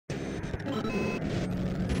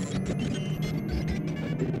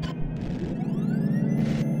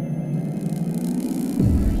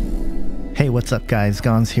what's up guys?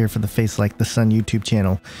 Gonzo here for the FaceLikeTheSun YouTube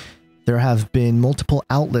channel. There have been multiple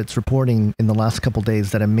outlets reporting in the last couple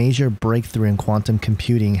days that a major breakthrough in quantum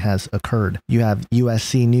computing has occurred. You have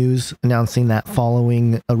USC News announcing that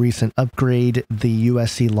following a recent upgrade, the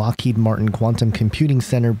USC Lockheed Martin Quantum Computing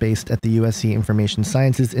Center based at the USC Information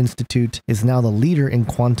Sciences Institute is now the leader in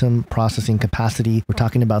quantum processing capacity. We're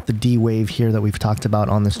talking about the D-Wave here that we've talked about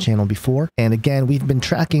on this channel before. And again, we've been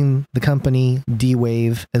tracking the company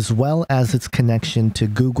D-Wave as well as its connection to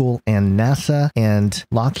Google and NASA and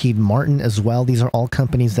Lockheed Martin as well. These are all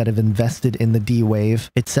companies that have invested in the D-Wave.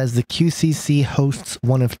 It says the QCC hosts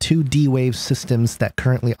one of two D-Wave systems that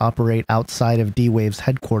currently operate outside of D-Wave's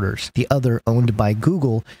headquarters. The other, owned by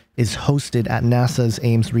Google, is hosted at NASA's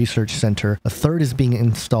Ames Research Center. A third is being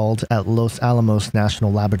installed at Los Alamos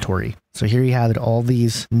National Laboratory. So here you have it, all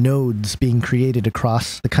these nodes being created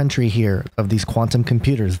across the country here of these quantum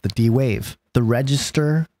computers, the D-Wave. The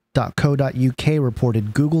Register.co.uk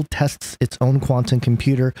reported Google tests its own quantum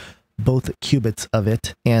computer, both qubits of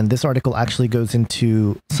it. And this article actually goes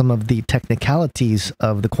into some of the technicalities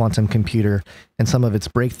of the quantum computer and some of its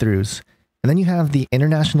breakthroughs. And then you have the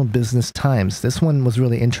International Business Times. This one was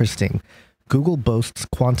really interesting. Google boasts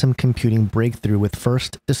quantum computing breakthrough with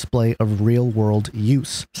first display of real-world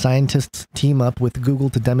use. Scientists team up with Google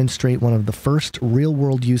to demonstrate one of the first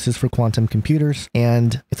real-world uses for quantum computers,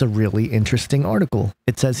 and it's a really interesting article.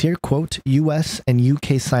 It says here, quote, US and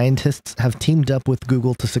UK scientists have teamed up with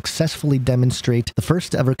Google to successfully demonstrate the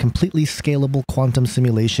first ever completely scalable quantum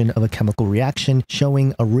simulation of a chemical reaction,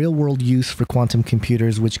 showing a real-world use for quantum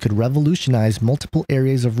computers which could revolutionize multiple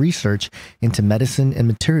areas of research into medicine and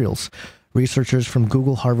materials. Researchers from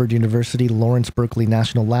Google, Harvard University, Lawrence Berkeley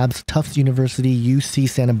National Labs, Tufts University, UC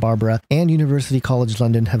Santa Barbara, and University College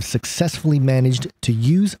London have successfully managed to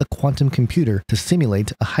use a quantum computer to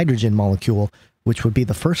simulate a hydrogen molecule, which would be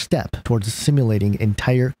the first step towards simulating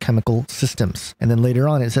entire chemical systems. And then later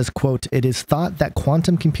on it says, quote, it is thought that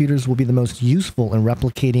quantum computers will be the most useful in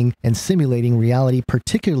replicating and simulating reality,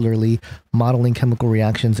 particularly modeling chemical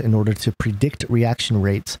reactions in order to predict reaction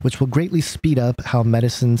rates, which will greatly speed up how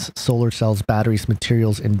medicines, solar cells, batteries,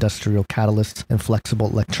 materials, industrial catalysts, and flexible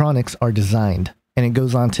electronics are designed. And it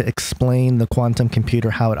goes on to explain the quantum computer,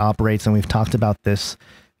 how it operates, and we've talked about this.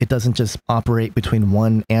 It doesn't just operate between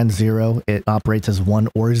 1 and 0, it operates as 1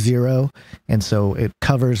 or 0, and so it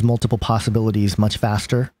covers multiple possibilities much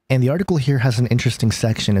faster. And the article here has an interesting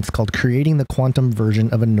section. It's called Creating the Quantum Version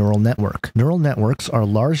of a Neural Network. Neural networks are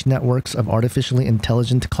large networks of artificially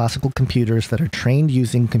intelligent classical computers that are trained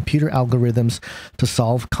using computer algorithms to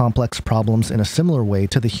solve complex problems in a similar way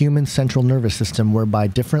to the human central nervous system, whereby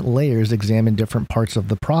different layers examine different parts of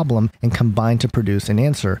the problem and combine to produce an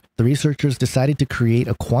answer. The researchers decided to create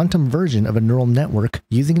a quantum version of a neural network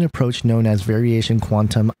using an approach known as variation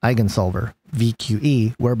quantum eigensolver,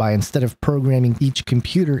 VQE, whereby instead of programming each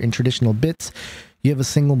computer in traditional bits, you have a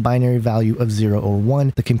single binary value of 0 or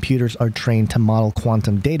 1. The computers are trained to model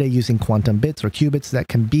quantum data using quantum bits or qubits that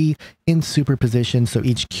can be in superposition, so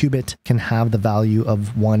each qubit can have the value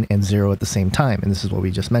of 1 and 0 at the same time. And this is what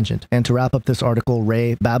we just mentioned. And to wrap up this article,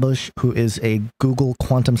 Ray Babush, who is a Google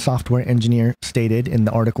quantum software engineer, stated in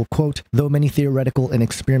the article, quote, though many theoretical and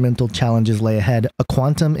experimental challenges lay ahead, a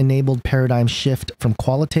quantum-enabled paradigm shift from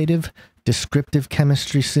qualitative, descriptive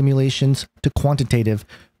chemistry simulations to quantitative,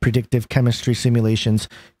 predictive chemistry simulations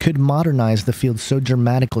could modernize the field so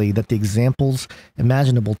dramatically that the examples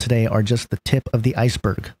imaginable today are just the tip of the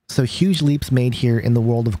iceberg. So huge leaps made here in the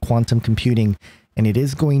world of quantum computing, and it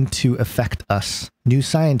is going to affect us. New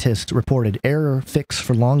Scientist reported error fix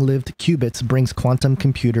for long-lived qubits brings quantum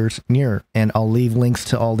computers nearer. And I'll leave links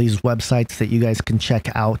to all these websites that you guys can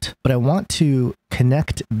check out. But I want to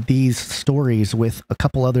connect these stories with a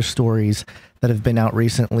couple other stories that have been out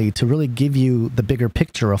recently to really give you the bigger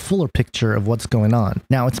picture, a fuller picture of what's going on.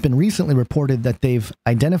 Now, it's been recently reported that they've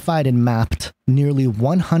identified and mapped nearly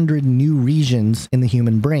 100 new regions in the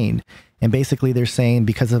human brain. And basically they're saying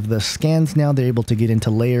because of the scans now, they're able to get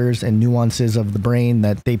into layers and nuances of the brain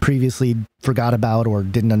that they previously forgot about or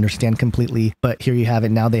didn't understand completely. But here you have it.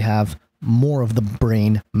 Now they have more of the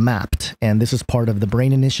brain mapped. And this is part of the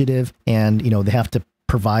Brain Initiative. And, you know, they have to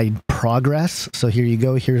provide progress. So here you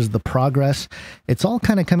go. Here's the progress. It's all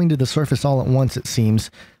kind of coming to the surface all at once, it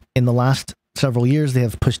seems. In the last several years, they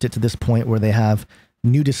have pushed it to this point where they have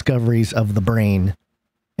new discoveries of the brain.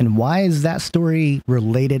 And why is that story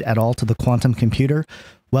related at all to the quantum computer?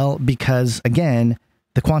 Well, because again,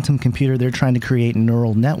 the quantum computer, they're trying to create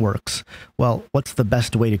neural networks. Well, what's the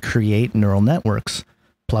best way to create neural networks?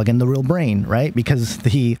 plug in the real brain, right? Because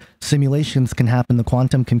the simulations can happen. The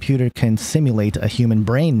quantum computer can simulate a human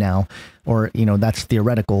brain now, or, you know, that's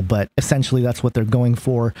theoretical, but essentially that's what they're going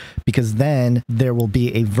for, because then there will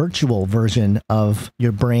be a virtual version of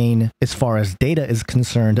your brain as far as data is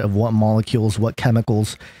concerned, of what molecules, what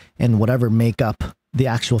chemicals, and whatever make up the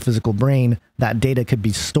actual physical brain. That data could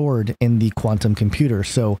be stored in the quantum computer.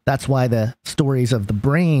 So that's why the stories of the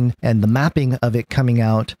brain and the mapping of it coming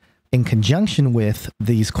out in conjunction with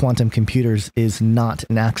these quantum computers is not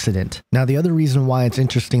an accident. Now, the other reason why it's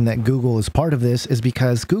interesting that Google is part of this is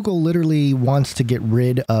because Google literally wants to get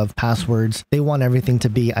rid of passwords. They want everything to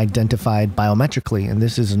be identified biometrically, and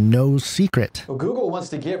this is no secret. Well, Google wants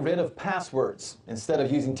to get rid of passwords. Instead of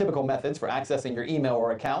using typical methods for accessing your email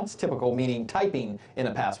or accounts, typical meaning typing in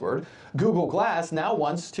a password, Google Glass now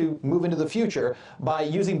wants to move into the future by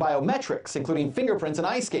using biometrics, including fingerprints and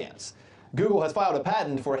eye scans. Google has filed a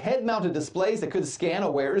patent for head-mounted displays that could scan a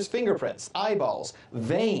wearer's fingerprints, eyeballs,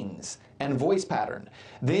 veins, and voice pattern,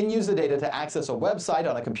 then use the data to access a website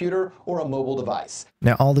on a computer or a mobile device.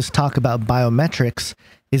 Now, all this talk about biometrics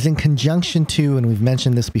is in conjunction to, and we've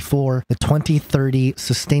mentioned this before, the 2030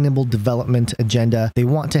 Sustainable Development Agenda. They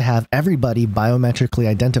want to have everybody biometrically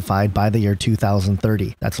identified by the year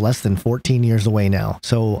 2030. That's less than 14 years away now.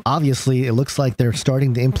 So obviously, it looks like they're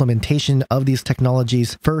starting the implementation of these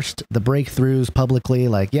technologies. First, the breakthroughs publicly,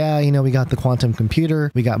 like, yeah, you know, we got the quantum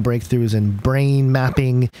computer, we got breakthroughs in brain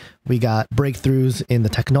mapping, we got breakthroughs in the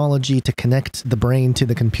technology to connect the brain to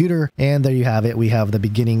the computer, and there you have it. We have the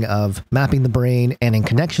beginning of mapping the brain, and in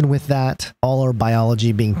connection with that, all our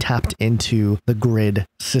biology being tapped into the grid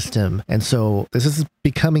system. And so this is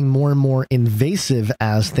becoming more and more invasive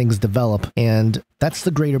as things develop, and that's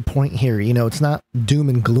the greater point here. You know, it's not doom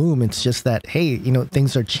and gloom. It's just that, hey, you know,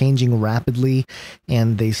 things are changing rapidly,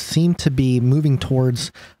 and they seem to be moving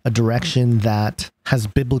towards a direction that has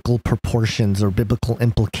biblical proportions or biblical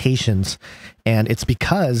implications. And it's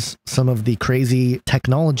because some of the crazy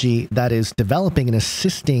technology that is developing and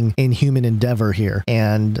assisting in human endeavor here.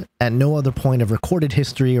 And at no other point of recorded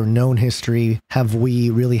history or known history have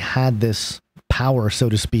we really had this power, so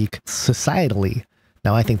to speak, societally.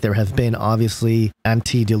 Now, I think there have been, obviously,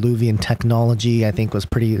 antediluvian technology, I think, was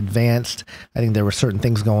pretty advanced. I think there were certain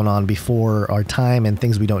things going on before our time and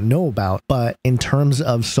things we don't know about. But in terms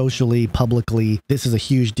of socially, publicly, this is a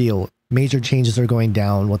huge deal. Major changes are going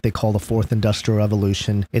down, what they call the fourth industrial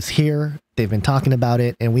revolution. It's here. They've been talking about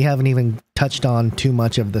it, and we haven't even touched on too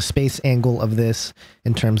much of the space angle of this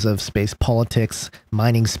in terms of space politics,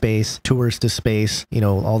 mining space, tours to space, you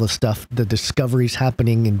know, all the stuff, the discoveries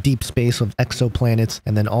happening in deep space of exoplanets,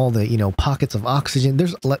 and then all the, you know, pockets of oxygen.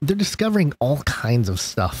 They're discovering all kinds of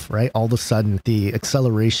stuff, right? All of a sudden, the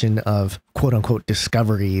acceleration of quote unquote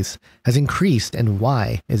discoveries has increased. And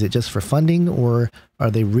why? Is it just for funding, or are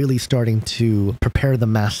they really starting to prepare the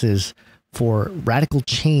masses for radical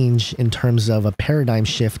change in terms of a paradigm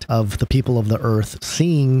shift of the people of the earth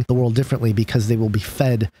seeing the world differently, because they will be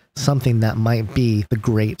fed something that might be the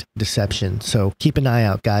great deception? So keep an eye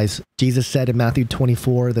out, guys. Jesus said in Matthew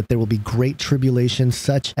 24 that there will be great tribulation,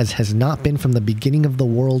 such as has not been from the beginning of the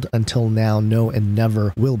world until now, no, and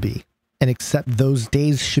never will be. And except those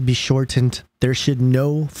days should be shortened, there should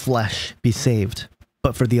no flesh be saved.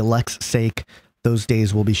 But for the elect's sake, those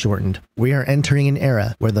days will be shortened. We are entering an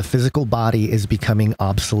era where the physical body is becoming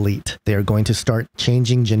obsolete. They are going to start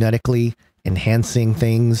changing genetically, enhancing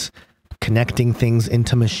things, connecting things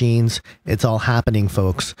into machines. It's all happening,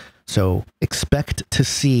 folks. So expect to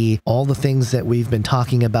see all the things that we've been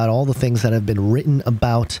talking about, all the things that have been written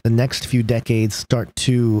about the next few decades start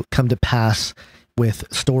to come to pass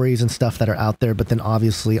with stories and stuff that are out there. But then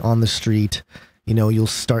obviously on the street, you know, you'll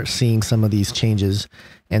start seeing some of these changes.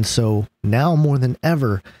 And so now more than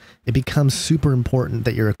ever, it becomes super important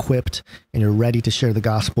that you're equipped and you're ready to share the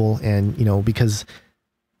gospel. And, you know, because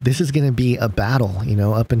this is going to be a battle, you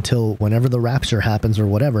know, up until whenever the rapture happens or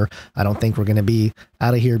whatever. I don't think we're going to be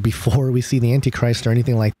out of here before we see the Antichrist or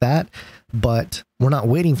anything like that. But we're not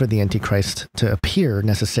waiting for the Antichrist to appear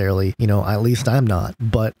necessarily. You know, at least I'm not,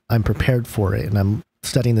 but I'm prepared for it. And I'm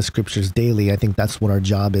studying the scriptures daily. I think that's what our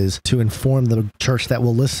job is, to inform the church that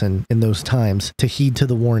will listen in those times, to heed to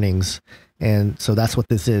the warnings. And so that's what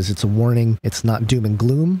this is. It's a warning. It's not doom and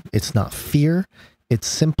gloom. It's not fear. It's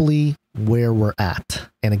simply where we're at.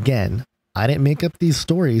 And again, I didn't make up these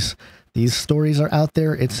stories. These stories are out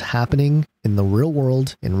there. It's happening in the real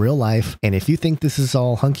world, in real life. And if you think this is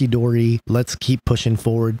all hunky-dory, let's keep pushing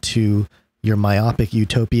forward to your myopic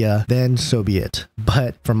utopia, then so be it.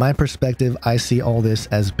 But from my perspective, I see all this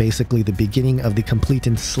as basically the beginning of the complete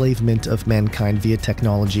enslavement of mankind via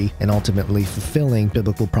technology, and ultimately fulfilling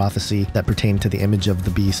biblical prophecy that pertain to the image of the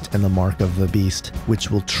beast and the mark of the beast, which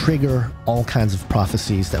will trigger all kinds of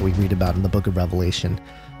prophecies that we read about in the book of Revelation.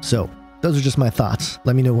 So those are just my thoughts.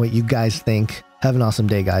 Let me know what you guys think. Have an awesome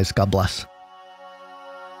day, guys. God bless.